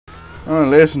Alright,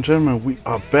 ladies and gentlemen, we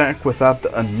are back without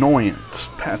the annoyance.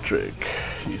 Patrick,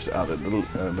 he's out of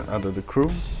the crew.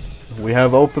 We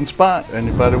have open spot.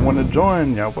 Anybody want to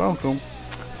join? Y'all welcome.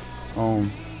 Do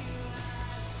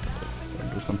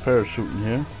some parachuting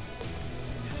here.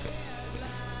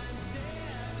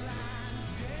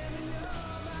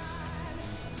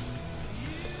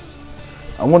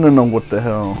 I want to know what the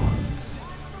hell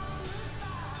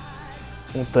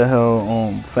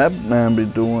Fat Man be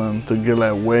doing to get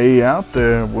like way out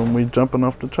there when we jumping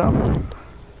off the chopper.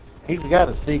 He's got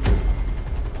a secret.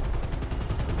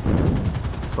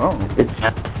 Something. It's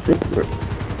not a secret.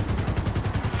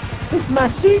 It's my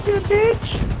secret,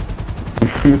 bitch!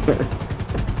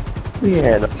 We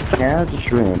had a pound of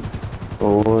shrimp.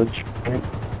 Or shrimp.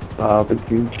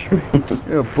 Barbecue shrimp.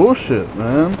 Yeah, bullshit,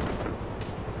 man.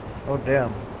 Oh,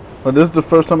 damn. But this is the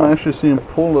first time I actually see him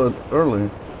pull it early.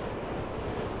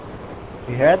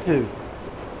 He had to.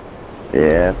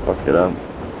 Yeah, fucked it up.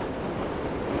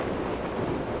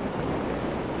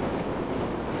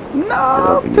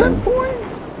 No, 10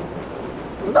 points.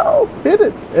 No, hit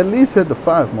it. At least hit the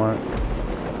 5 mark.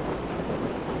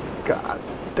 God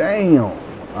damn.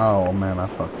 Oh man, I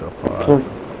fucked up.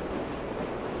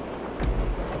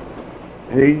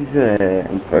 Who's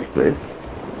in first place?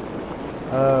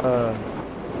 I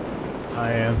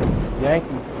am.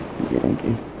 Yankee.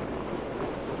 Yankee.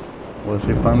 Was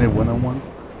he finally winning one?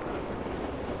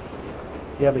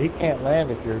 Yeah, but he can't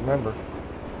land if you remember.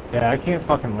 Yeah, I can't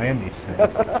fucking land these things.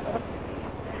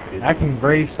 I can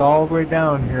race all the way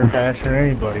down here faster than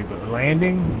anybody, but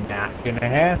landing, not gonna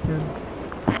happen.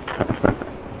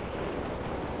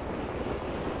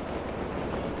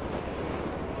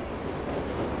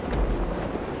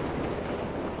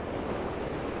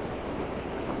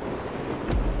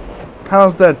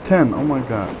 How's that 10? Oh my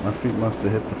god, my feet must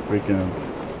have hit the freaking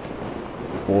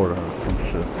border or some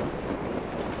shit.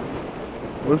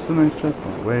 Where's the next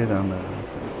checkpoint? Way down there.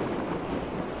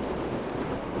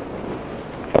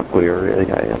 Fuck, we were really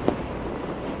high up.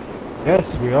 Yes,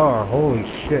 we are. Holy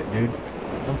shit, dude.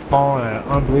 I'm falling at an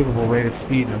unbelievable rate of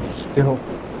speed and I'm still...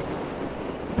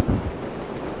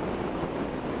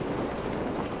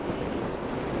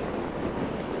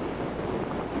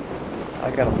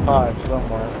 I got a 5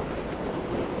 somewhere.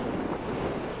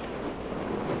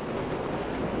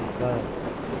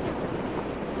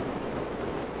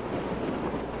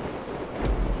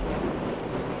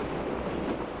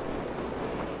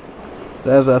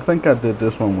 Daz, I think I did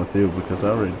this one with you because I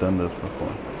already done this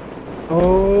before.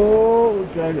 Oh,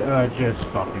 just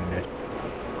fucking it.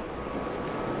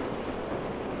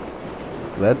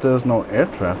 That does no air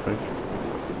traffic.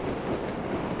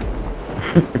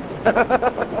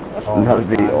 Oh, That would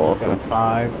be got awesome. a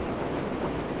 5.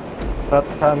 About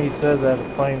the time he says that, a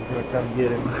plane's gonna come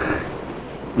get him.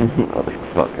 That was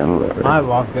fucking hilarious. My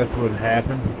luck, that's what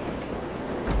happened.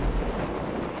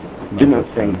 You know,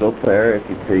 single player, if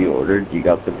you pre-ordered, you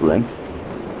got the blink.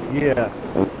 Yeah.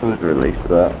 It was released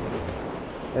that.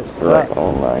 It's Like sucks.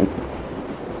 online.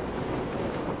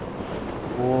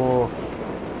 Whoa.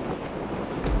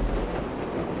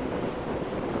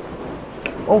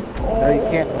 Oh, No, you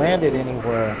can't land it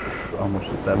anywhere. almost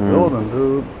hit that building,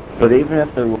 dude. But even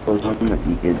if there was one that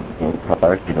you could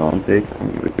parachute onto,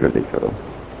 you would really go.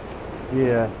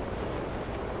 Yeah.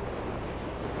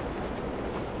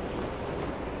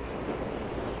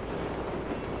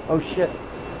 Oh shit.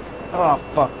 Oh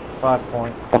fuck. 5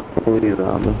 points. Holy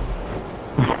random.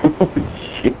 Oh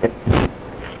shit.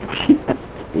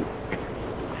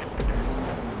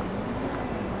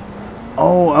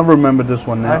 Oh, I remember this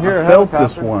one now. I hear I a felt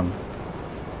this helicopter. one.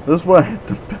 This one hit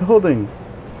the building.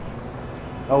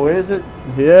 Oh, is it?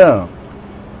 Yeah.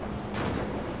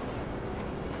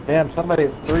 Damn, somebody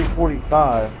at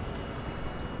 345.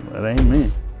 That ain't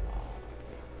me.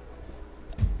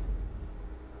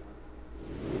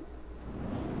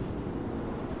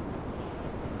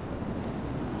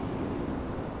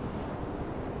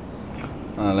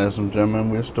 Alright, ladies and gentlemen,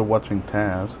 we're still watching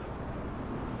Taz.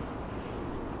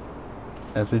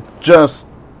 As he just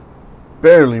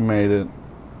barely made it.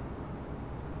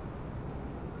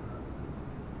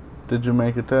 Did you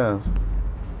make it, Taz?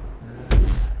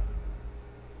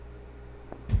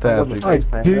 Taz,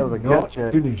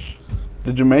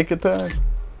 did you make it, Taz?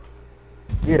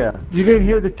 Yeah. You didn't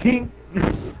hear the tink?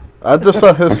 I just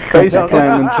saw his face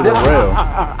climb into the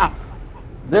rail.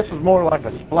 This is more like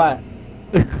a splat.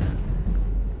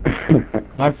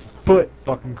 My foot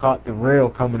fucking caught the rail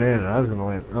coming in and I was gonna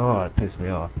land. Oh, it pissed me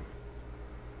off.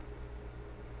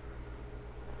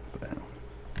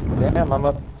 Damn, I'm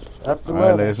up the Alright,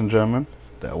 level. ladies and gentlemen,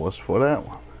 that was for that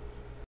one.